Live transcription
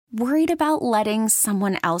Worried about letting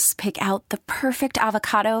someone else pick out the perfect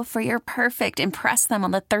avocado for your perfect impress them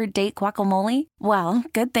on the third date guacamole? Well,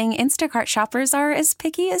 good thing Instacart shoppers are as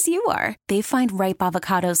picky as you are. They find ripe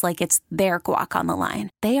avocados like it's their guac on the line.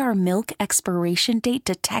 They are milk expiration date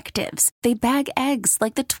detectives. They bag eggs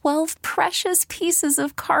like the 12 precious pieces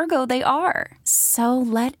of cargo they are. So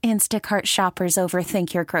let Instacart shoppers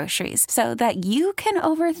overthink your groceries so that you can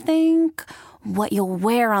overthink what you'll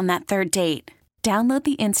wear on that third date. Download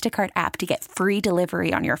the Instacart app to get free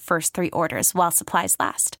delivery on your first 3 orders while supplies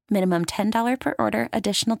last. Minimum $10 per order.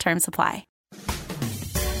 Additional terms apply.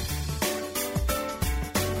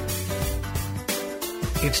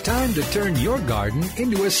 It's time to turn your garden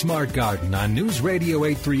into a smart garden on News Radio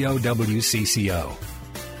 830 WCCO.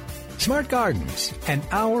 Smart Gardens, an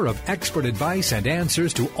hour of expert advice and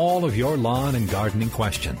answers to all of your lawn and gardening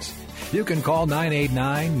questions. You can call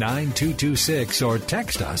 989-9226 or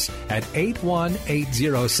text us at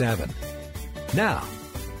 81807. Now,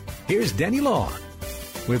 here's Denny Long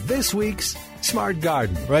with this week's Smart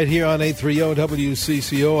Garden. Right here on 830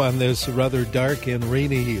 WCCO on this rather dark and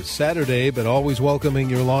rainy Saturday, but always welcoming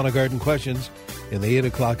your lawn and garden questions in the 8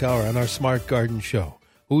 o'clock hour on our Smart Garden Show.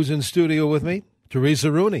 Who's in studio with me?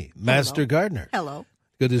 Teresa Rooney, Master Gardener. Hello.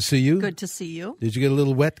 Good to see you. Good to see you. Did you get a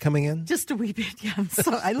little wet coming in? Just a wee bit, yeah.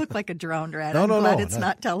 So I look like a drowned rat. No, I'm glad no. it's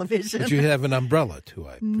not television. But you have an umbrella, too.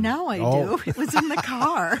 Now I do. It was in the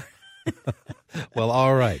car. Well,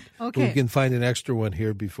 all right. Okay. We can find an extra one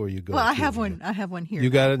here before you go. Well, I have one. I have one here.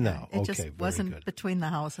 You got it now. It Okay, just very wasn't good. between the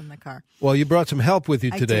house and the car. Well, you brought some help with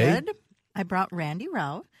you today. I did. I brought Randy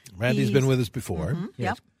Rao. Randy's been with us before. Mm-hmm, Yes.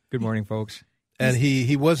 Yep. Good morning, folks. And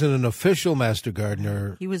he wasn't an official Master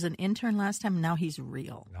Gardener. He was an intern last time. Now he's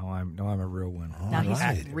real. No, I'm a real one. Now he's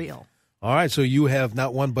right. real. All right, so you have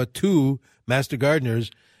not one but 2 Master Gardeners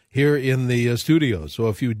here in the studio. So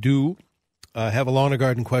if you do have a lawn and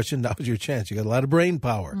garden question, now's your chance. You got a lot of brain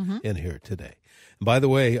power in here today. And by the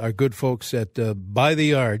way, our good folks at By the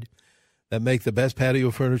Yard that make the best patio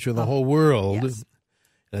furniture in the whole world. Yes.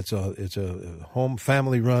 It's a home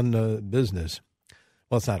family-run business.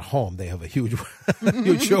 Well, it's not home. They have a huge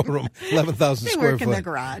huge showroom, 11,000 They square work foot. in the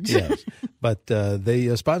garage. Yes. But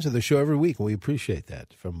they sponsor the show every week, and we appreciate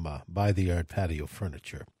that from By the Yard Patio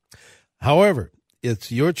Furniture. However,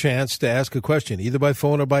 it's your chance to ask a question, either by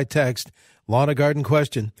phone or by text. Lawn and garden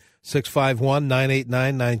question,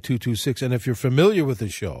 651-989-9226. And if you're familiar with the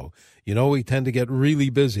show, you know we tend to get really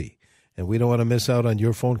busy, and we don't want to miss out on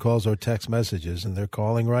your phone calls or text messages, and they're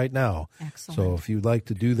calling right now. Excellent. So if you'd like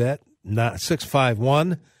to do that,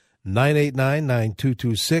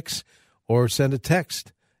 651-989-9226, or send a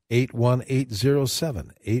text,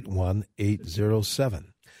 81807,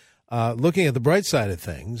 81807. Looking at the bright side of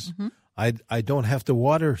things, I don't have to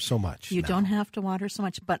water so much. You now. don't have to water so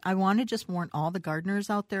much, but I want to just warn all the gardeners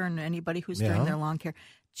out there and anybody who's doing their lawn care,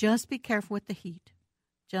 just be careful with the heat.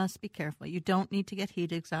 Just be careful. You don't need to get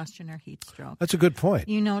heat exhaustion or heat stroke. That's a good point.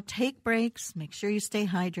 Take breaks. Make sure you stay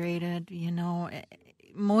hydrated.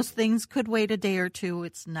 Most things could wait a day or two.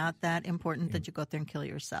 It's not that important that you go out there and kill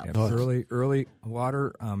yourself. Yeah, early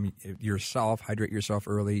water yourself, hydrate yourself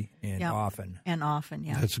early and often. And often,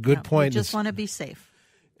 yeah. That's a good point. You just want to be safe.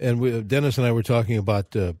 And Dennis and I were talking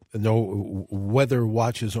about no weather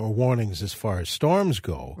watches or warnings as far as storms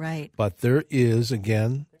go. Right. But there is,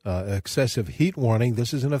 again, excessive heat warning.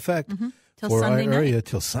 This is in effect Till for Sunday our area night.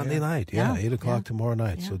 till Sunday night. Yeah, 8 o'clock tomorrow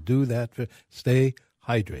night. Yeah. So do that. Stay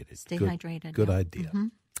hydrated. Stay good, hydrated. Good yeah. idea.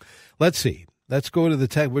 Let's see. Let's go to the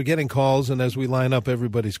text. We're getting calls, and as we line up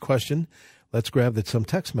everybody's question, let's grab some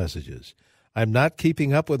text messages. I'm not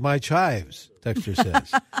keeping up with my chives, Texter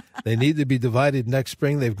says. They need to be divided next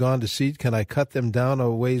spring. They've gone to seed. Can I cut them down a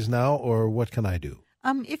ways now, or what can I do?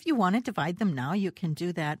 If you want to divide them now, you can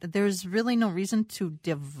do that. There's really no reason to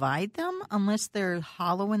divide them unless they're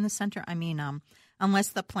hollow in the center. Unless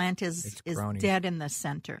the plant is dead in the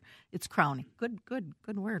center. It's crowning. Good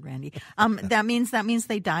word, Randy. That means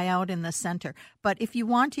they die out in the center. But if you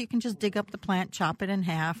want to, you can just dig up the plant, chop it in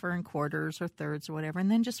half or in quarters or thirds or whatever,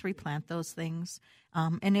 and then just replant those things.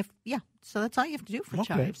 So that's all you have to do for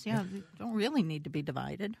chives. Yeah, they don't really need to be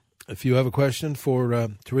divided. If you have a question for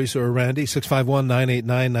Teresa or Randy,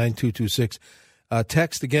 651-989-9226.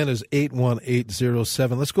 Text again is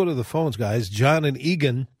 81807. Let's go to the phones, guys. John and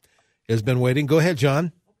Egan has been waiting. Go ahead,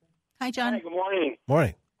 John. Hi, John. Hi, good morning.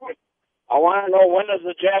 Morning. I want to know, when does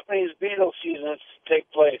the Japanese beetle season take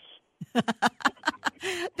place?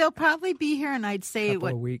 They'll probably be here, and I'd say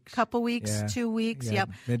Couple weeks, yeah. 2 weeks. Yeah, Yep,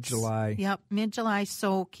 mid-July. Yep, mid-July.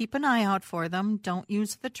 So keep an eye out for them. Don't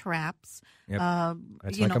use the traps. Yep.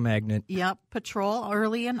 That's like a magnet. Yep. Patrol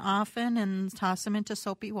early and often and toss them into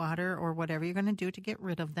soapy water or whatever you're going to do to get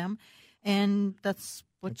rid of them. And that's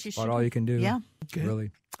what you should do. About all you can do. Yeah. Okay.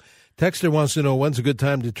 Really. Texter wants to know, when's a good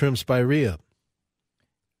time to trim spirea?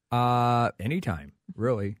 Anytime,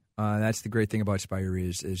 really. That's the great thing about spirea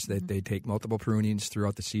is that they take multiple prunings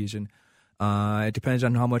throughout the season. It depends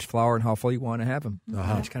on how much flower and how full you want to have them.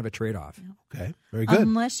 It's kind of a trade-off. Yeah. Okay, very good.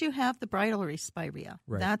 Unless you have the bridlery spirea.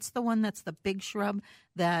 Right. That's the one that's the big shrub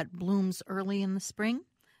that blooms early in the spring.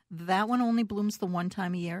 That one only blooms the one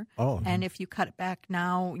time a year. Oh. And if you cut it back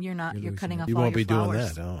now, you're cutting off You all won't your be doing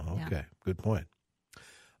flowers. that. Oh, okay. Yeah. Good point.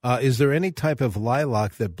 Is there any type of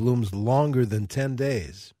lilac that blooms longer than 10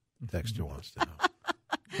 days? Texter wants to know.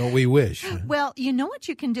 Don't we wish? Well, you know what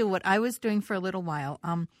you can do? What I was doing for a little while.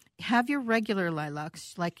 Have your regular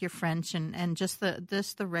lilacs, like your French, and just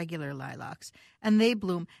the regular lilacs, and they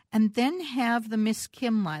bloom. And then have the Miss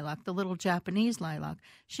Kim lilac, the little Japanese lilac.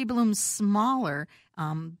 She blooms smaller,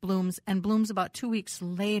 blooms about 2 weeks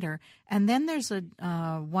later. And then there's a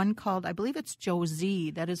one called, I believe it's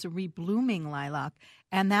Josie, that is a reblooming lilac,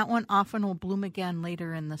 and that one often will bloom again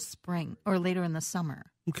later in the spring or later in the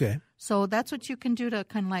summer. Okay. So that's what you can do to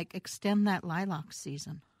kind of like extend that lilac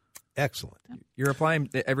season. Excellent. You're applying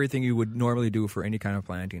everything you would normally do for any kind of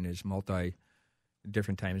planting is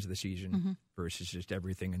different times of the season versus just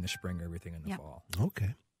everything in the spring, everything in the fall.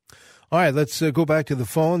 Okay. All right, let's go back to the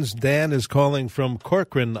phones. Dan is calling from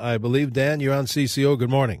Corcoran, I believe. Dan, you're on CCO. Good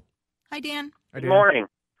morning. Hi, Dan. Good morning.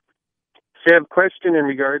 So I have a question in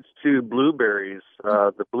regards to blueberries.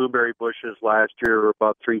 The blueberry bushes last year were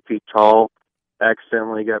about 3 feet tall.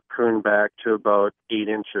 Accidentally got pruned back to about 8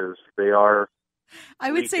 inches. They are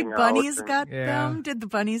I would say bunnies got them. Did the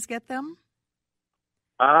bunnies get them?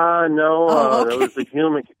 No. Oh, okay. That was the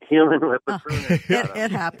human with the pruner.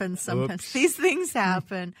 It happens sometimes. Oops. These things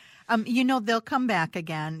happen. They'll come back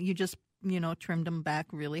again. You just, trimmed them back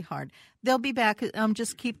really hard. They'll be back.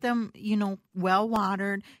 Just keep them, well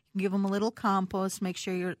watered. Give them a little compost. Make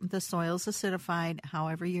sure the soil's acidified.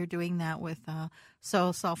 However you're doing that with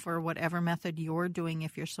soil sulfur, whatever method you're doing,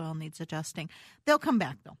 if your soil needs adjusting, they'll come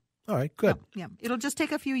back though. All right, good. Yeah. It'll just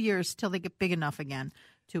take a few years till they get big enough again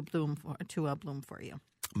to bloom for you.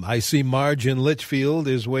 I see Marge in Litchfield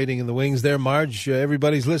is waiting in the wings there. Marge,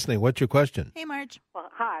 everybody's listening. What's your question? Hey, Marge. Well,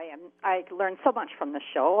 hi, and I learned so much from the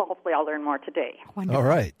show. Hopefully I'll learn more today. All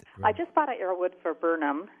right. I just bought an Arrowwood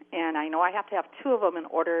viburnum, and I know I have to have 2 of them in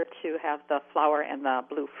order to have the flower and the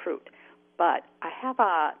blue fruit. But I have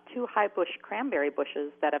 2 high bush cranberry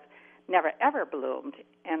bushes that have never, ever bloomed,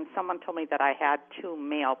 and someone told me that I had 2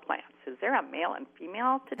 male plants. Is there a male and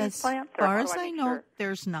female to these plants? As far as I know,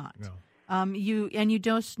 there's not. No. You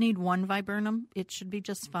just need 1 viburnum. It should be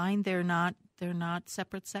just fine. They're not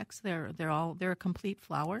separate sex. They're a complete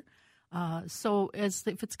flower. So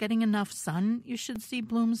if it's getting enough sun, you should see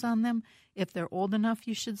blooms on them. If they're old enough,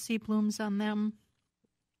 you should see blooms on them.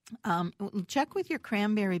 Check with your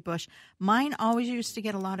cranberry bush. Mine always used to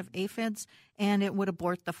get a lot of aphids, and it would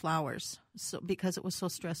abort the flowers because it was so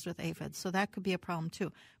stressed with aphids. So that could be a problem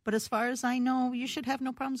too. But as far as I know, you should have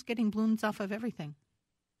no problems getting blooms off of everything.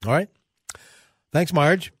 All right. Thanks,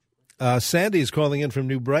 Marge. Sandy is calling in from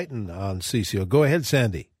New Brighton on CCO. Go ahead,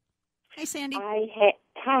 Sandy. Hey, Sandy.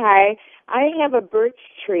 Hi. I have a birch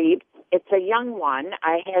tree. It's a young one.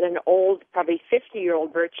 I had an old, probably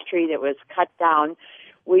 50-year-old birch tree that was cut down.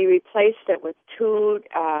 We replaced it with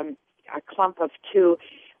a clump of 2.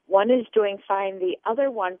 One is doing fine. The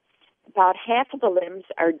other one, about half of the limbs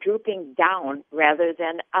are drooping down rather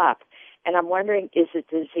than up. And I'm wondering, is it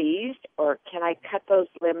diseased, or can I cut those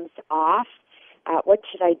limbs off? What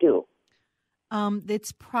should I do?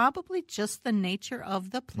 It's probably just the nature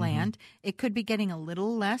of the plant. It could be getting a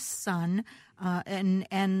little less sun,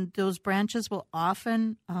 and those branches will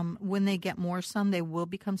often, when they get more sun, they will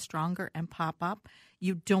become stronger and pop up.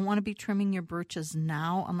 You don't want to be trimming your birches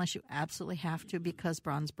now unless you absolutely have to, because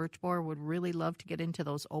bronze birch borer would really love to get into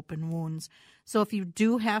those open wounds. So if you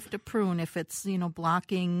do have to prune, if it's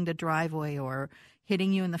blocking the driveway or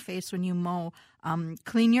hitting you in the face when you mow,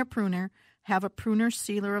 clean your pruner. Have a pruner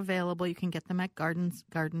sealer available. You can get them at garden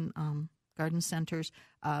centers.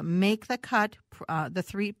 Make the cut, the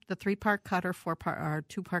 3-part cut or 4-part or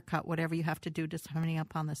 2-part cut, whatever you have to do, depending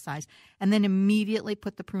upon the size, and then immediately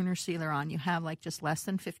put the pruner sealer on. You have just less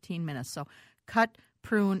than 15 minutes. So cut,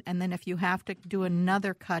 prune, and then if you have to do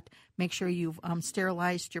another cut, make sure you've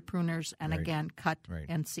sterilized your pruners, and again cut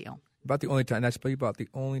and seal. That's about the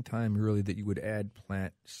only time really that you would add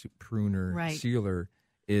plant pruner sealer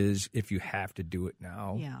is if you have to do it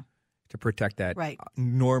now. Yeah. To protect that. Right.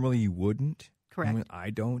 Normally you wouldn't. Correct. I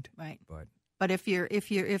don't. Right. But if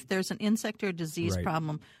there's an insect or disease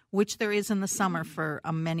problem, which there is in the summer for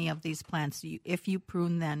many of these plants, if you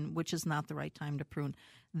prune then, which is not the right time to prune,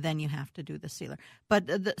 then you have to do the sealer.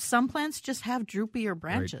 But some plants just have droopier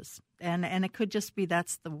branches, and it could just be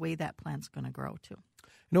that's the way that plant's going to grow too.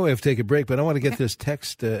 We have to take a break, but I want to get this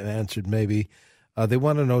text answered maybe. They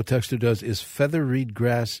want to know, texter does, is feather reed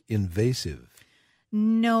grass invasive?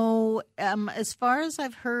 No. As far as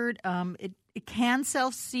I've heard, it can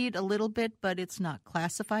self-seed a little bit, but it's not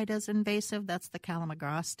classified as invasive. That's the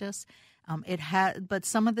Calamagrostis. But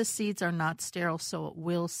some of the seeds are not sterile, so it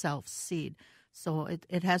will self-seed. So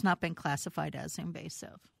it has not been classified as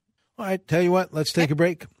invasive. All right, tell you what, let's take a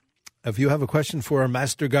break. If you have a question for our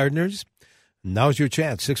master gardeners, now's your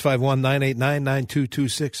chance.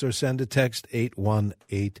 651-989-9226 or send a text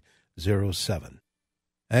 81807.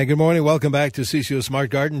 And good morning. Welcome back to CCO Smart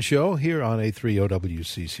Garden Show here on 830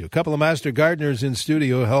 WCCO. A couple of master gardeners in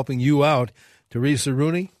studio helping you out. Teresa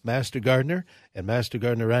Rooney, master gardener, and master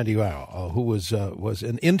gardener Randy Rao, who was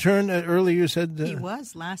an intern earlier, you said? He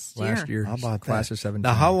was last year. Last year. How about class that? of 17.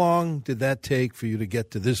 Now, how long did that take for you to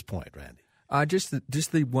get to this point, Randy? Just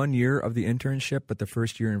the 1 year of the internship, but the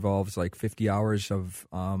first year involves like 50 hours of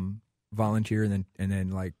volunteer and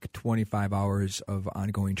then like 25 hours of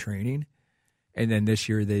ongoing training. And then this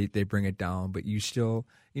year they bring it down, but you still,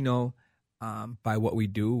 by what we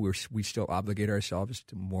do, we still obligate ourselves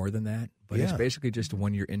to more than that. But it's basically just a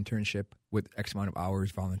 1 year internship with X amount of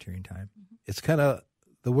hours volunteering time. It's kind of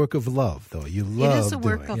the work of love, though. You love it is a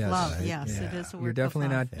work doing of it. love. Yes, it is a work of love. You're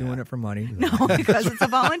definitely not doing it for money. No, because it's a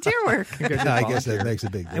volunteer work. I guess that makes a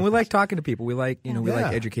big difference. And we like talking to people. We like we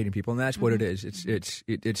like educating people, and that's what it is.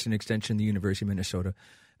 It's an extension of the University of Minnesota.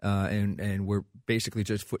 And we're basically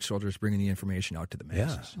just foot soldiers bringing the information out to the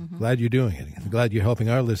masses. Yeah, glad you're doing it. I'm glad you're helping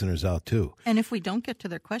our listeners out, too. And if we don't get to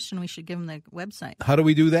their question, we should give them the website. How do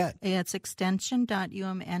we do that? It's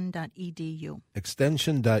extension.umn.edu.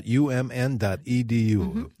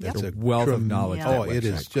 Extension.umn.edu. That's a wealth of knowledge. Yeah. Oh, it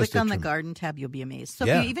is. Click on the garden tab, you'll be amazed. So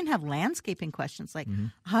if you even have landscaping questions, like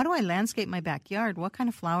how do I landscape my backyard? What kind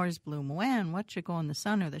of flowers bloom when? What should go in the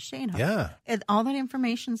sun or the shade? All that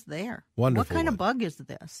information's there. Wonderful. What kind of bug is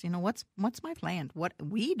this? What's my plant? What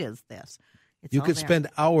weed is this? It's you all could there. spend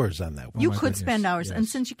hours on that one. You could spend hours. And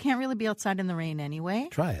since you can't really be outside in the rain anyway.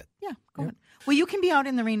 Try it. Yeah, go ahead. Well, you can be out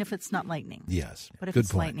in the rain if it's not lightning. Yes. But if Good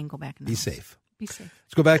it's point. lightning, go back in the Be house. safe. Be safe.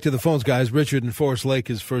 Let's go back to the phones, guys. Richard in Forest Lake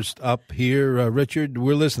is first up here. Richard,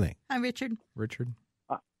 we're listening. Hi, Richard.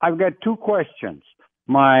 I've got two questions.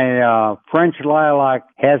 My French lilac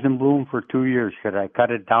hasn't bloomed for 2 years. Should I cut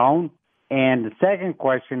it down? And the second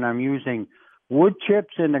question, I'm using wood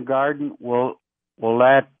chips in the garden. Will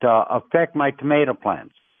that affect my tomato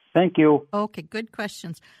plants? Thank you. Okay, good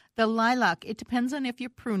questions. The lilac, it depends on if you're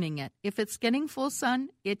pruning it. If it's getting full sun,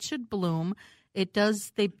 it should bloom.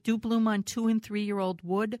 They do bloom on 2- and 3-year-old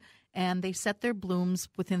wood, and they set their blooms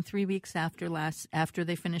within 3 weeks after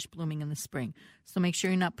they finish blooming in the spring. So make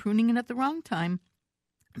sure you're not pruning it at the wrong time.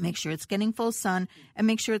 Make sure it's getting full sun, and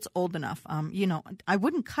make sure it's old enough. I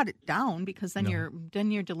wouldn't cut it down because then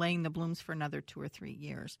you're delaying the blooms for another 2 or 3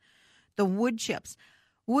 years. The wood chips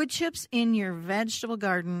in your vegetable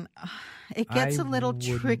garden, it gets a little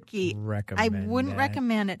tricky. I wouldn't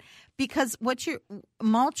recommend it because wood chip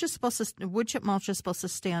mulch is supposed to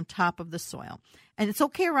stay on top of the soil, and it's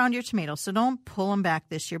okay around your tomatoes. So don't pull them back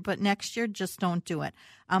this year, but next year just don't do it.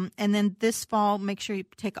 And then this fall, make sure you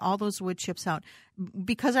take all those wood chips out.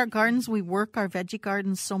 Because our gardens, we work our veggie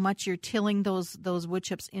gardens so much, you're tilling those wood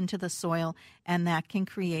chips into the soil, and that can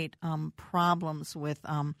create problems with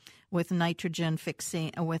nitrogen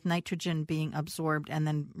with nitrogen being absorbed and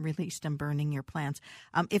then released and burning your plants.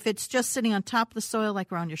 If it's just sitting on top of the soil,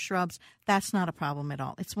 like around your shrubs, that's not a problem at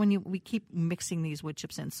all. It's when we keep mixing these wood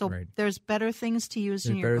chips in. So there's better things to use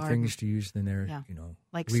in your garden. Better things to use than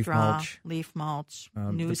like leaf straw, mulch. leaf mulch,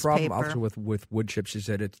 newspaper. The problem also with wood chips is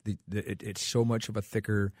that it's so much of a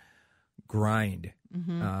thicker grind,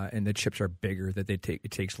 and the chips are bigger that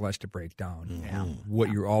it takes less to break down. What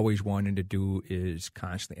you're always wanting to do is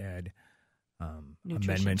constantly add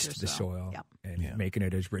amendments to the soil and making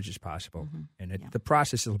it as rich as possible. And the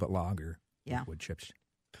process is a little bit longer with wood chips.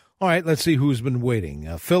 All right, let's see who's been waiting.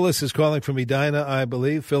 Phyllis is calling from Edina, I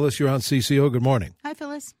believe. Phyllis, you're on CCO. Good morning. Hi,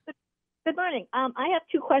 Phyllis. Good morning. I have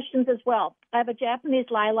two questions as well. I have a Japanese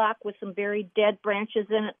lilac with some very dead branches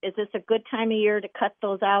in it. Is this a good time of year to cut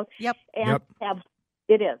those out? Yep. And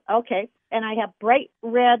it is. Okay. And I have bright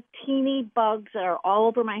red teeny bugs that are all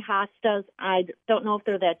over my hostas. I don't know if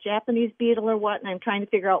they're that Japanese beetle or what, and I'm trying to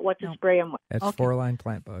figure out what to spray them with. That's 4-line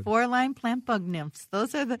plant bug. 4-line plant bug nymphs.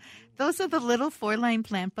 Those are the little 4-line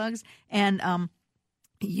plant bugs, and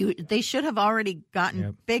They should have already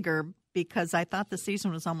gotten bigger because I thought the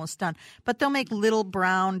season was almost done. But they'll make little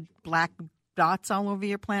brown, black dots all over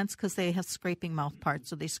your plants because they have scraping mouth parts,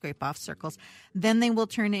 so they scrape off circles. Then they will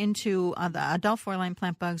turn into the adult 4-line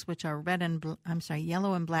plant bugs, which are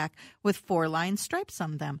yellow and black with 4-line stripes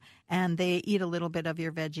on them, and they eat a little bit of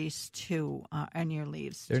your veggies too and your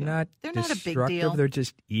leaves. They're not a big deal. They're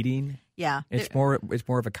just eating. Yeah, it's more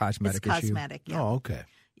of a cosmetic issue. Cosmetic. Yeah. Oh, okay.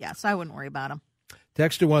 Yeah, so I wouldn't worry about them.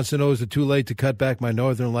 Texter wants to know, is it too late to cut back my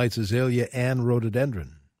Northern Lights azalea and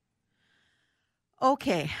rhododendron?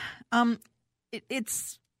 Okay.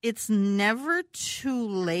 It's never too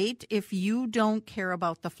late if you don't care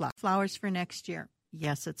about the flowers for next year.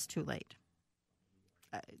 Yes, it's too late.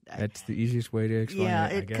 That's the easiest way to explain it,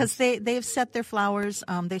 I guess. Because they've set their flowers,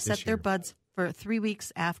 they set their buds for 3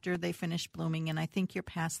 weeks after they finish blooming, and I think you're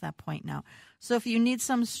past that point now. So if you need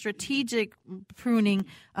some strategic pruning,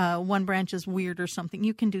 one branch is weird or something,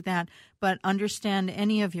 you can do that. But understand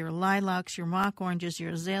any of your lilacs, your mock oranges,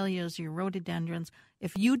 your azaleas, your rhododendrons,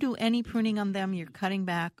 if you do any pruning on them, you're cutting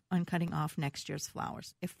back on cutting off next year's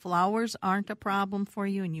flowers. If flowers aren't a problem for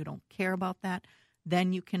you and you don't care about that,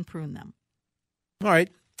 then you can prune them. All right.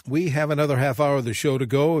 We have another half hour of the show to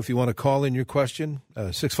go. If you want to call in your question,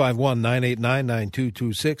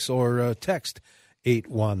 651-989-9226 or text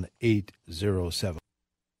 81807.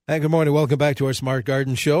 And good morning. Welcome back to our Smart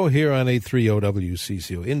Garden Show here on 830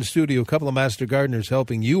 WCCO. In the studio, a couple of master gardeners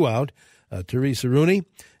helping you out, Teresa Rooney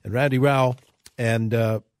and Randy Rao. And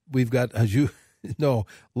we've got, as you know,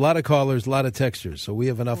 a lot of callers, a lot of texters. So we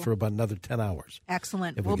have enough for about another 10 hours.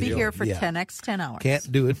 Excellent. We'll be here for 10 hours.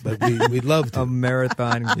 Can't do it, but we'd love to. A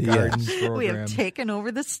marathon garden program. We have taken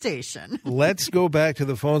over the station. Let's go back to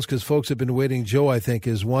the phones because folks have been waiting. Joe, I think,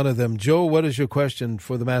 is one of them. Joe, what is your question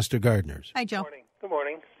for the master gardeners? Hi, Joe. Good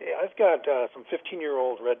morning. Yeah, I've got some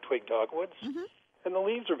 15-year-old red twig dogwoods, and the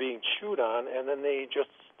leaves are being chewed on, and then the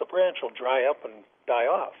branch will dry up and die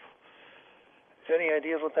off. Any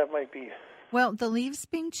ideas what that might be? Well, the leaves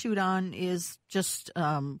being chewed on is just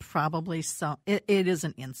probably it is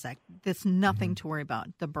an insect. There's nothing to worry about.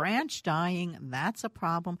 The branch dying, that's a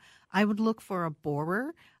problem. I would look for a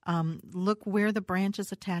borer. Look where the branch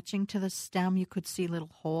is attaching to the stem. You could see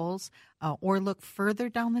little holes. Or look further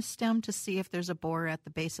down the stem to see if there's a borer at the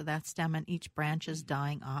base of that stem and each branch is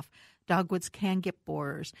dying off. Dogwoods can get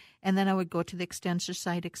borers. And then I would go to the extension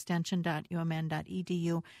site,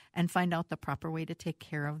 extension.umn.edu, and find out the proper way to take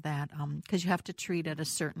care of that because you have to treat at a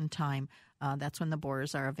certain time. That's when the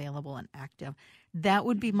borers are available and active. That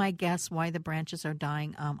would be my guess why the branches are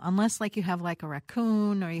dying, unless like you have like a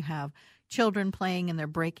raccoon or you have children playing and they're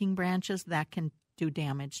breaking branches, that can do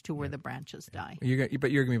damage to where the branches die. But you're going to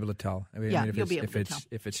be able to tell. I mean, you'll be able to tell.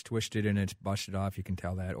 If it's twisted and it's busted off, you can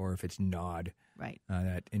tell that. Or if it's gnawed, right,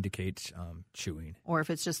 that indicates chewing. Or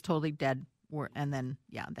if it's just totally dead, and then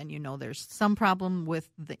you know there's some problem with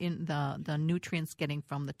the nutrients getting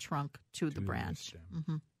from the trunk to the branch.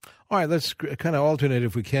 All right, let's kind of alternate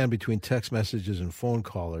if we can between text messages and phone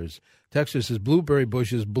callers. Texter says blueberry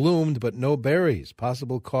bushes bloomed but no berries.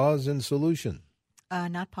 Possible cause and solution?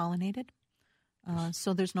 Not pollinated.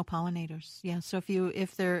 So there's no pollinators. Yeah. So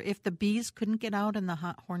if the bees couldn't get out and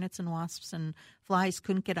the hornets and wasps and flies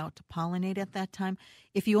couldn't get out to pollinate at that time,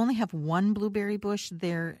 if you only have one blueberry bush,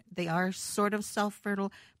 they are sort of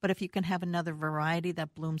self-fertile. But if you can have another variety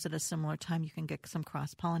that blooms at a similar time, you can get some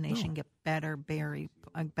cross pollination, get better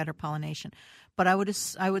pollination. But I would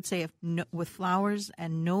say with flowers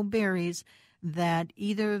and no berries, that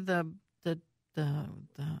either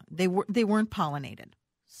they weren't pollinated.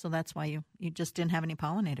 So that's why you just didn't have any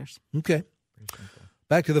pollinators. Okay.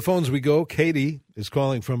 Back to the phones we go. Katie is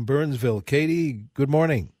calling from Burnsville. Katie, good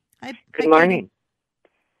morning. Hi. Good morning.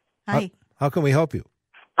 Hi. How can we help you?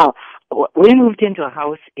 Oh, we moved into a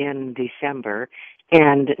house in December,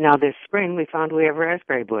 and now this spring we found we have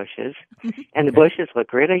raspberry bushes, and the bushes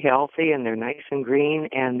look really healthy, and they're nice and green,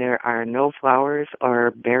 and there are no flowers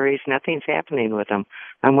or berries. Nothing's happening with them.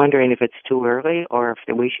 I'm wondering if it's too early or if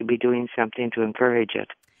we should be doing something to encourage it.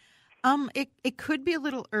 It could be a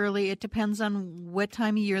little early. It depends on what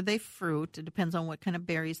time of year they fruit. It depends on what kind of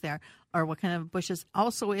berries they are or what kind of bushes.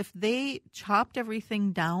 Also, if they chopped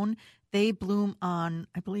everything down, they bloom on,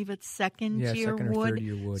 I believe it's second year or wood. Third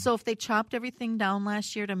year wood. So if they chopped everything down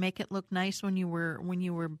last year to make it look nice when you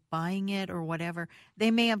were buying it or whatever, they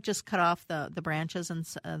may have just cut off the branches and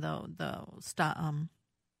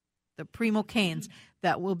the primo canes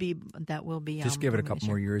that will be just give it a couple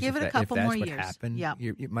more years. Give it a couple more years. What happened,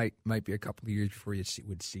 it might be a couple of years before you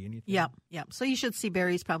would see anything. Yeah. So you should see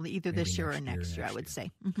berries probably either this year or next year. I would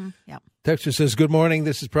say. Yeah. Texter says, "Good morning.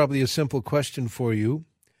 This is probably a simple question for you.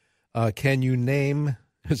 Can you name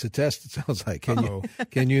There's a test, it sounds like.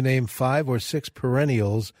 Can you name 5 or 6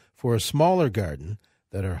 perennials for a smaller garden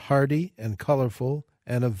that are hardy and colorful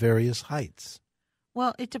and of various heights?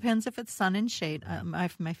 Well, it depends if it's sun and shade. My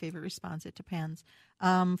favorite response, it depends.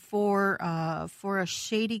 For a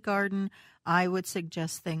shady garden, I would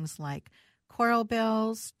suggest things like coral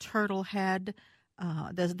bells, turtle head.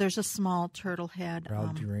 There's a small turtle head.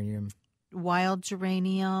 Wild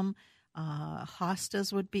geranium.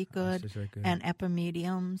 Hostas would be good. Hostas are good. And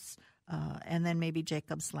epimediums. And then maybe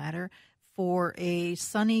Jacob's ladder. For a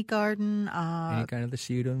sunny garden, any kind of the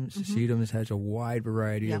sedums. Mm-hmm. Sedums has a wide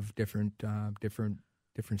variety of different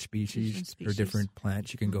species or different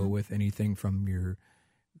plants. You can go with anything from your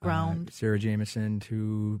ground Sarah Jameson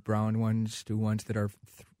to brown ones to ones that are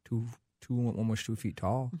almost 2 feet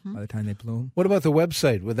tall by the time they bloom. What about the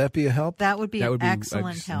website? Would that be a help? That would be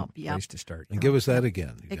excellent help. Place to start. And give us that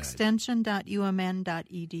again.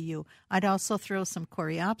 Extension.umn.edu. I'd also throw some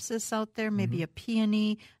coreopsis out there, maybe a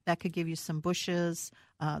peony. That could give you some bushes.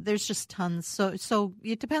 There's just tons. So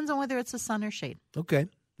it depends on whether it's a sun or shade. Okay.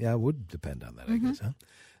 Yeah, it would depend on that, I guess.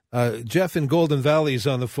 Huh? Jeff in Golden Valley is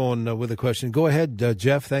on the phone with a question. Go ahead,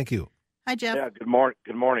 Jeff. Thank you. Hi, Jeff. Yeah, good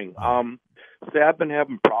morning. Say I've been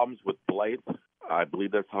having problems with blight. I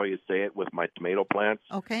believe that's how you say it with my tomato plants.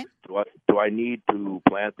 Okay. Do I need to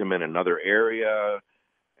plant them in another area?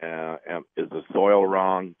 Is the soil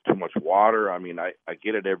wrong? Too much water? I mean, I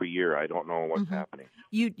get it every year. I don't know what's happening.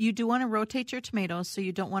 You do want to rotate your tomatoes, so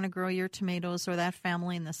you don't want to grow your tomatoes or that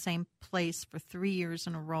family in the same place for 3 years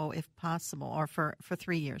in a row if possible, or for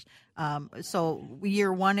 3 years. So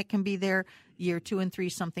year 1 it can be there, year 2 and 3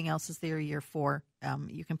 something else is there, year 4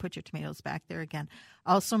 you can put your tomatoes back there again.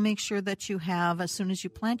 Also make sure that you have, as soon as you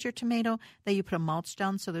plant your tomato, that you put a mulch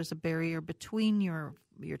down so there's a barrier between your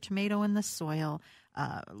tomato and the soil.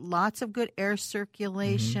 Lots of good air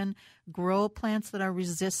circulation. Grow plants that are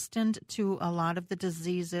resistant to a lot of the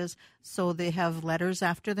diseases. So they have letters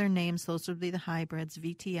after their names. Those would be the hybrids,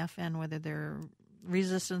 VTFN, whether they're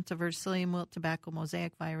resistant to Verticillium wilt, tobacco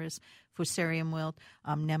mosaic virus, Fusarium wilt,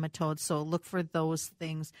 nematodes. So look for those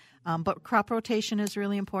things. But crop rotation is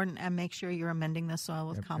really important, and make sure you're amending the soil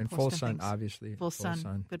with compost. And full and sun, things. obviously. Full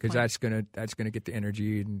sun. Because that's gonna get the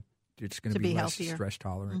energy, and it's going to be less healthier. Stress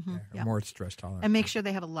tolerant, more stress tolerant. And make sure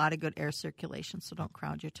they have a lot of good air circulation, so don't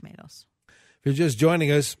crowd your tomatoes. If you're just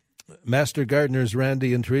joining us, Master Gardeners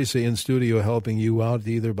Randy and Teresa in studio helping you out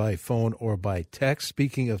either by phone or by text.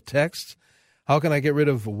 Speaking of texts, how can I get rid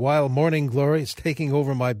of wild morning glory? It's taking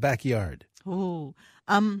over my backyard. Oh,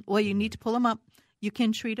 well, you need to pull them up. You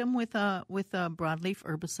can treat them with a broadleaf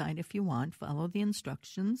herbicide if you want. Follow the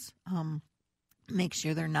instructions. Make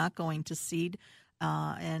sure they're not going to seed.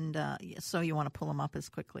 So you want to pull them up as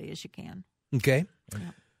quickly as you can. Okay.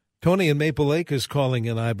 Yeah. Tony in Maple Lake is calling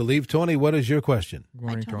in, I believe. Tony, what is your question? Good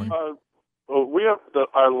morning, Tony. We have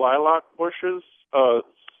our lilac bushes. On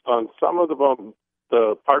some of the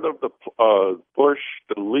part of the bush,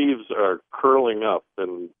 the leaves are curling up,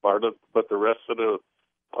 and but the rest of the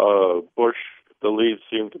bush, the leaves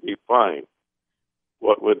seem to be fine.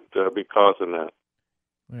 What would be causing that?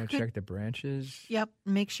 I'm going to check the branches. Yep.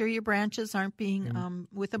 Make sure your branches aren't being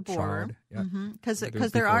with a borer.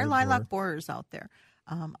 Because there are lilac borers out there.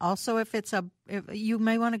 Also, if you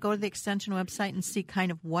may want to go to the Extension website and see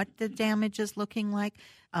kind of what the damage is looking like.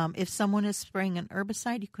 If someone is spraying an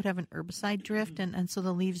herbicide, you could have an herbicide drift, and so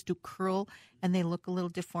the leaves do curl and they look a little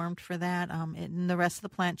deformed for that. And the rest of the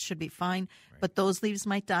plant should be fine, but those leaves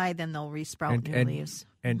might die, then they'll resprout new leaves.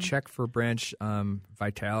 And check for branch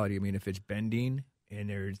vitality. I mean, if it's bending and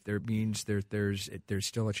there's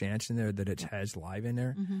still a chance in there that it has live in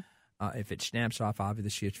there. If it snaps off,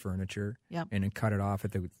 obviously it's furniture. Yep. And then cut it off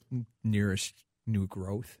at the nearest new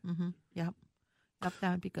growth. Yep,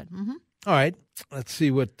 that would be good. All right. Let's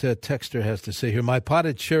see what Texter has to say here. My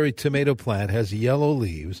potted cherry tomato plant has yellow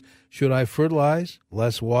leaves. Should I fertilize?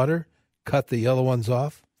 Less water? Cut the yellow ones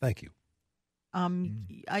off? Thank you.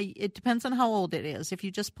 It depends on how old it is. If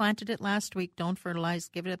you just planted it last week, don't fertilize.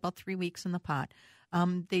 Give it about 3 weeks in the pot.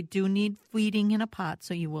 They do need weeding in a pot,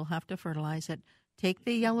 so you will have to fertilize it. Take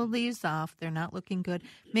the yellow leaves off. They're not looking good.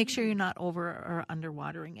 Make sure you're not over or under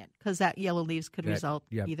watering it, because that yellow leaves could result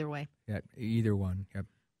either way. Yeah, either one. Yep.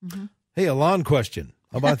 Hey, a lawn question.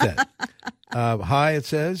 How about that? Hi, it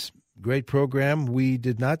says. Great program. We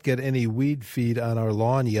did not get any weed feed on our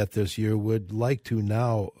lawn yet this year. Would like to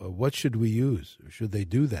now. What should we use? Or should they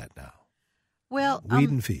do that now? Well, weed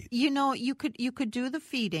and feed. You could do the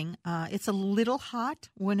feeding. It's a little hot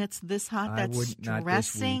when it's this hot. That's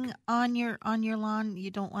stressing on your lawn.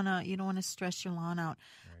 You don't want to stress your lawn out.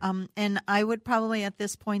 And I would probably at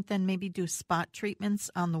this point then maybe do spot treatments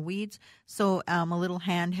on the weeds. So a little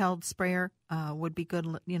handheld sprayer would be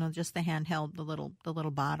good. Just the handheld, the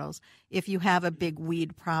little bottles. If you have a big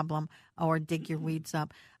weed problem, or dig your weeds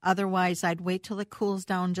up. Otherwise, I'd wait till it cools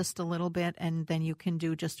down just a little bit, and then you can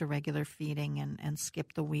do just a regular feeding and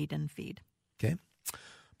skip the weed and feed. Okay.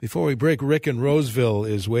 Before we break, Rick in Roseville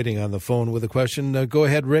is waiting on the phone with a question. Go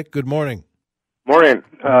ahead, Rick. Good morning. Morning.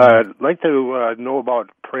 I'd like to know about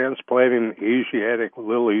transplanting Asiatic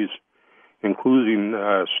lilies, including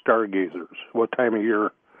stargazers. What time of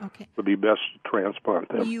year would be best to transplant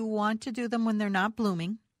them? You want to do them when they're not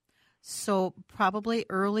blooming. So probably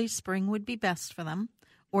early spring would be best for them.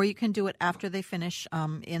 Or you can do it after they finish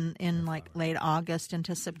in like late August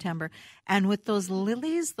into September. And with those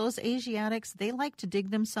lilies, those Asiatics, they like to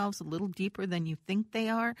dig themselves a little deeper than you think they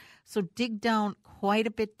are. So dig down quite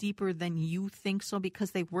a bit deeper than you think so,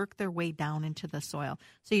 because they work their way down into the soil.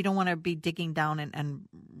 So you don't want to be digging down and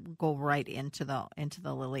go right into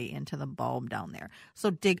the lily, into the bulb down there. So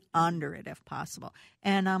dig under it if possible.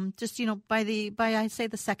 And by I say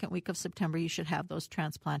the second week of September, you should have those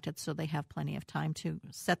transplanted so they have plenty of time to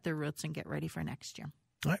set their roots and get ready for next year.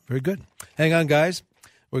 All right, very good. Hang on, guys.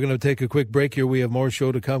 We're going to take a quick break here. We have more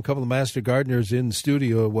show to come. A couple of Master Gardeners in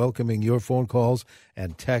studio welcoming your phone calls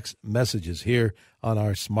and text messages here on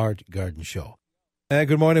our Smart Garden Show. And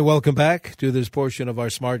good morning. Welcome back to this portion of our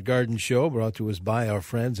Smart Garden Show, brought to us by our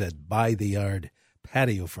friends at By the Yard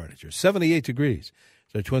Patio Furniture. 78 degrees.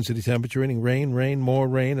 It's our Twin City temperature. Rain, more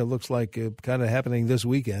rain. It looks like kind of happening this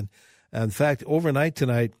weekend. In fact, overnight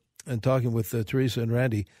tonight, and talking with Teresa and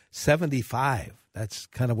Randy, 75. That's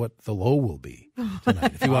kind of what the low will be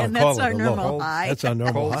tonight, if you want to call it a low. High. That's our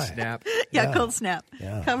normal cold high. Snap. Yeah, cold snap.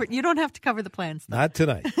 Yeah. You don't have to cover the plants, though. Not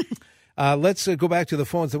tonight. Let's go back to the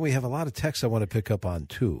phones. Then we have a lot of texts I want to pick up on,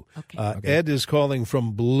 too. Okay. Ed is calling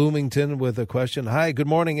from Bloomington with a question. Hi, good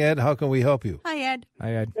morning, Ed. How can we help you? Hi, Ed.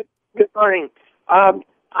 Hi, Ed. Good morning. I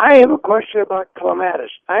have a question about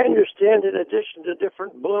clematis. I understand in addition to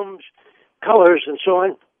different blooms, colors, and so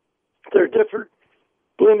on, there are different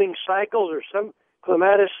blooming cycles, or some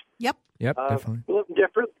clematis Yep, definitely. bloom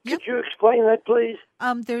different. Could you explain that, please?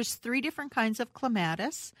 There's 3 different kinds of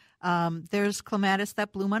clematis. There's clematis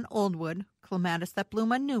that bloom on old wood, clematis that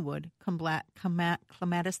bloom on new wood,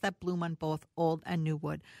 clematis that bloom on both old and new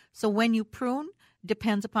wood. So when you prune,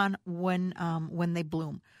 depends upon when they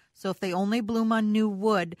bloom. So if they only bloom on new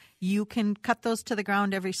wood, you can cut those to the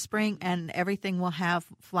ground every spring and everything will have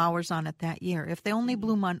flowers on it that year. If they only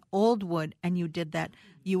bloom on old wood and you did that,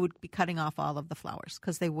 you would be cutting off all of the flowers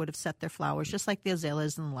because they would have set their flowers just like the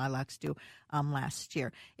azaleas and the lilacs do last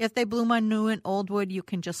year. If they bloom on new and old wood, you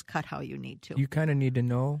can just cut how you need to. You kind of need to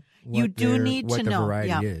know what you do need what to the know.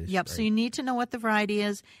 variety is. Yep. Right? So you need to know what the variety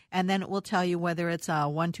is, and then it will tell you whether it's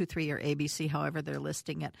 1, 2, 3 or ABC, however they're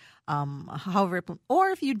listing it. Or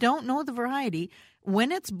if you don't know the variety,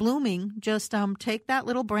 when it's blooming, just take that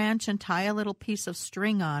little branch and tie a little piece of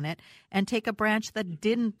string on it, and take a branch that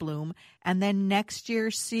didn't bloom, and then next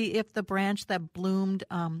year see if the branch that bloomed,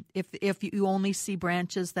 if you only see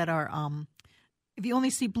branches that are if you only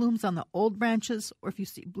see blooms on the old branches, or if you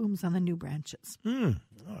see blooms on the new branches. All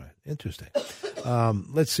right, interesting.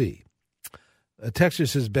 Let's see.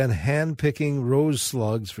 Texas has been hand-picking rose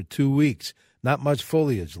slugs for 2 weeks. Not much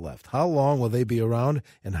foliage left. How long will they be around,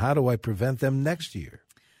 and how do I prevent them next year?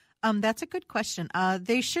 That's a good question.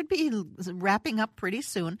 They should be wrapping up pretty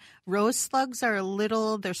soon. Rose slugs are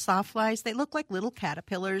they're sawflies. They look like little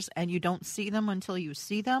caterpillars, and you don't see them until you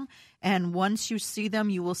see them. And once you see them,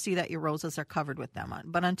 you will see that your roses are covered with them.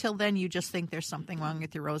 But until then, you just think there's something wrong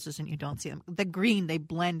with your roses, and you don't see them. The green, they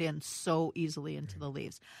blend in so easily into the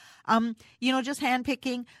leaves. Just hand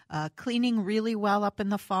picking, cleaning really well up in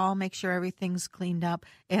the fall. Make sure everything's cleaned up,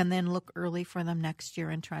 and then look early for them next year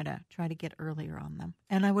and try to get earlier on them.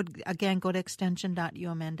 And I would again go to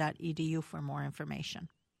extension.umn.edu for more information.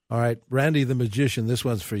 All right, Randy the magician, this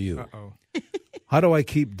one's for you. Uh-oh. How do I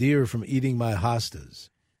keep deer from eating my hostas?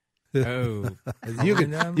 Oh, you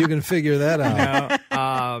can figure that out.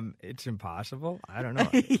 No, it's impossible. I don't know.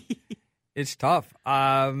 It's tough.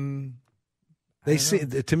 They see,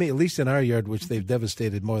 to me, at least in our yard, which they've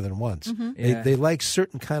devastated more than once, they like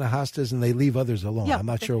certain kind of hostas and they leave others alone. Yeah, I'm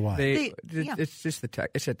not sure why. It's just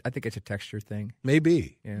I think it's a texture thing.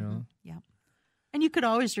 Maybe. You know. Yeah. And you could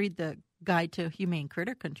always read the Guide to Humane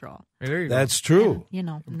Critter Control. There you That's true.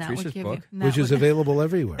 And, that would give book. Which is available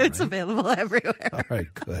everywhere. It's right? available everywhere. All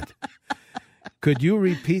right, good. Could you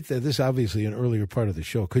repeat that? This is obviously an earlier part of the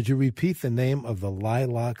show. Could you repeat the name of the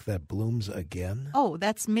lilac that blooms again? Oh,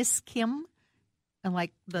 that's Miss Kim. And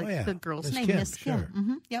like the girl's Miss name, Kim, Miss Kim. sure.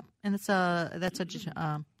 Mm-hmm, yep, and that's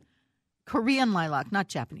a Korean lilac, not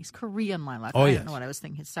Japanese. Korean lilac. Oh, I yes. don't know what I was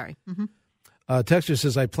thinking. Sorry. Mm-hmm. Texter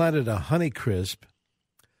says, I planted a Honeycrisp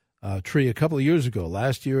tree a couple of years ago.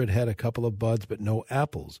 Last year it had a couple of buds, but no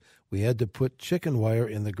apples. We had to put chicken wire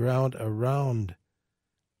in the ground around.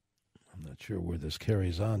 I'm not sure where this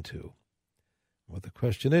carries on to. What the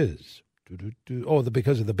question is.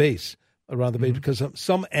 Because of the base, around the base, because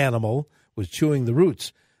some animal was chewing the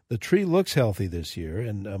roots. The tree looks healthy this year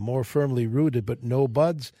and more firmly rooted, but no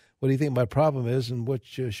buds. What do you think my problem is, and what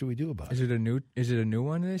should we do about it? Is it a new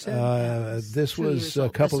one? They said this was a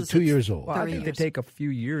couple 2 years old. Well, I think they take a few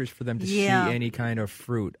years for them to see any kind of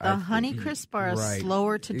fruit. The Honeycrisp are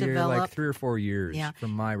slower to develop. Like 3 or 4 years,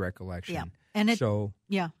 from my recollection. Yeah. And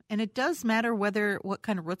it does matter what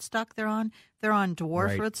kind of rootstock they're on. If they're on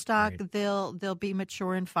dwarf rootstock, they'll be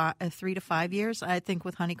mature in 3 to 5 years. I think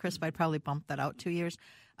with Honeycrisp, I'd probably bump that out 2 years.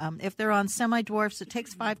 If they're on semi-dwarfs, it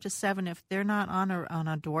takes 5 to 7. If they're not on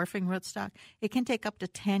a dwarfing rootstock, it can take up to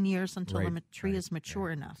 10 years until the tree is mature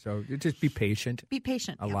enough. So just be patient. Be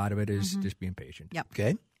patient. A lot of it is just being patient. Yep.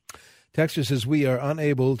 Okay. Texter says, we are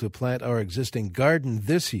unable to plant our existing garden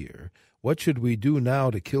this year. What should we do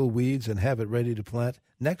now to kill weeds and have it ready to plant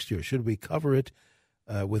next year? Should we cover it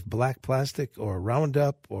with black plastic or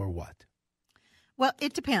Roundup or what? Well,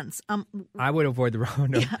 it depends. I would avoid the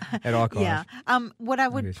Roundup at all costs. Yeah. What I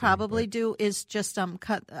would probably do is just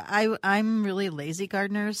cut. I'm really a lazy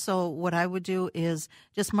gardener, so what I would do is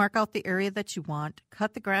just mark out the area that you want,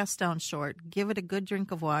 cut the grass down short, give it a good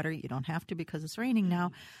drink of water. You don't have to because it's raining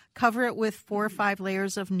now. Cover it with 4 or 5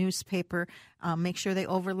 layers of newspaper. Make sure they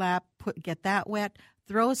overlap. Get that wet.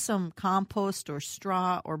 Throw some compost or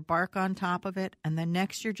straw or bark on top of it, and then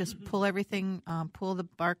next year just pull everything, pull the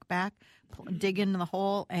bark back, dig into the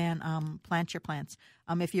hole, and plant your plants.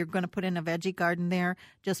 If you're going to put in a veggie garden there,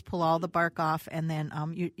 just pull all the bark off, and then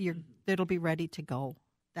it'll be ready to go.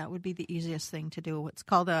 That would be the easiest thing to do. It's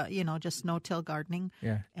called just no-till gardening.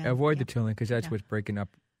 Yeah, avoid the tilling because that's what's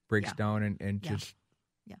breaks down and just.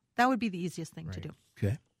 Yeah, that would be the easiest thing to do.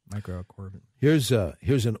 Okay. Microcorbin. Here's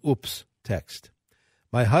an oops text.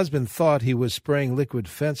 My husband thought he was spraying liquid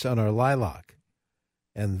fence on our lilac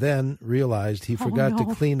and then realized he forgot to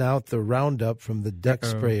clean out the Roundup from the deck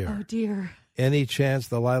sprayer. Oh, dear. Any chance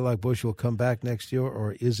the lilac bush will come back next year,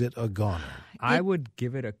 or is it a goner? I would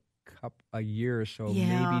give it a year or so,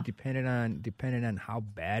 maybe depending on how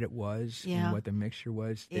bad it was and what the mixture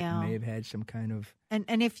was. It may have had some kind of...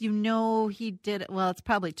 And if you know he did it, well, it's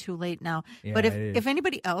probably too late now. Yeah, but if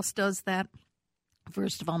anybody else does that,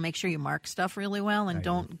 first of all, make sure you mark stuff really well, and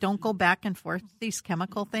don't go back and forth with these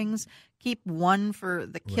chemical things. Keep one for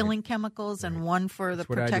the killing chemicals and one for the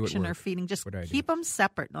protection or feeding. Just keep them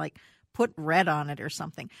separate, like put red on it or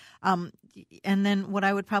something. And then what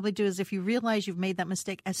I would probably do is if you realize you've made that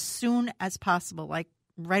mistake, as soon as possible, like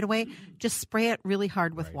right away, just spray it really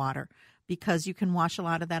hard with water. Because you can wash a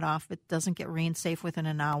lot of that off. It doesn't get rain safe within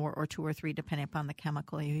an hour or 2 or 3, depending upon the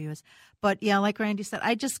chemical you use. But yeah, like Randy said,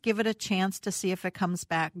 I just give it a chance to see if it comes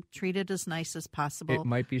back. Treat it as nice as possible. It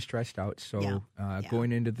might be stressed out, so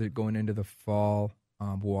going into the fall,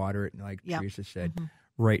 water it, like Teresa said.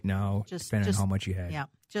 Right now, depending on how much you had,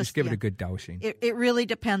 just give it a good dousing. It really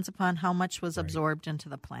depends upon how much was absorbed into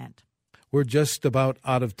the plant. We're just about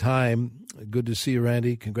out of time. Good to see you,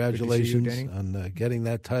 Randy. Congratulations see you, on getting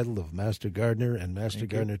that title of Master Gardener and Master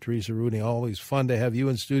Gardener Teresa Rooney. Always fun to have you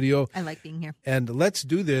in studio. I like being here. And let's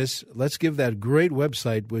do this. Let's give that great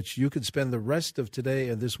website, which you can spend the rest of today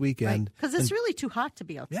and this weekend. Because it's really too hot to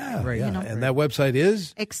be outside. Yeah, right. You know? And that website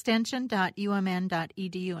is?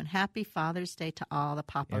 extension.umn.edu. And happy Father's Day to all the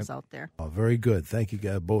papas out there. Oh, very good. Thank you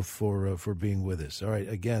both for being with us. All right.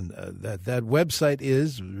 Again, that website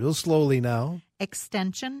is, real slowly now,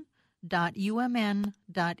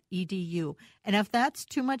 extension.umn.edu. And if that's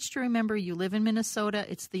too much to remember, you live in Minnesota,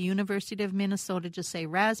 it's the University of Minnesota. Just say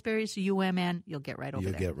Raspberries, UMN. You'll get right over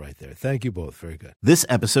there. You'll get right there. Thank you both. Very good. This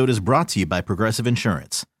episode is brought to you by Progressive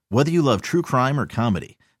Insurance. Whether you love true crime or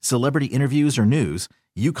comedy, celebrity interviews or news,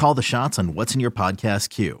 you call the shots on what's in your podcast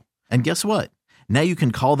queue. And guess what? Now you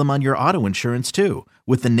can call them on your auto insurance too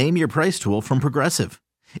with the Name Your Price tool from Progressive.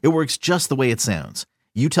 It works just the way it sounds.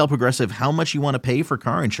 You tell Progressive how much you want to pay for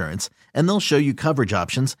car insurance, and they'll show you coverage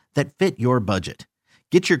options that fit your budget.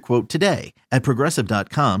 Get your quote today at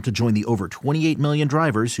Progressive.com to join the over 28 million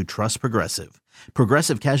drivers who trust Progressive.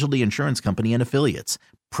 Progressive Casualty Insurance Company and Affiliates.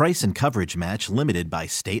 Price and coverage match limited by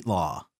state law.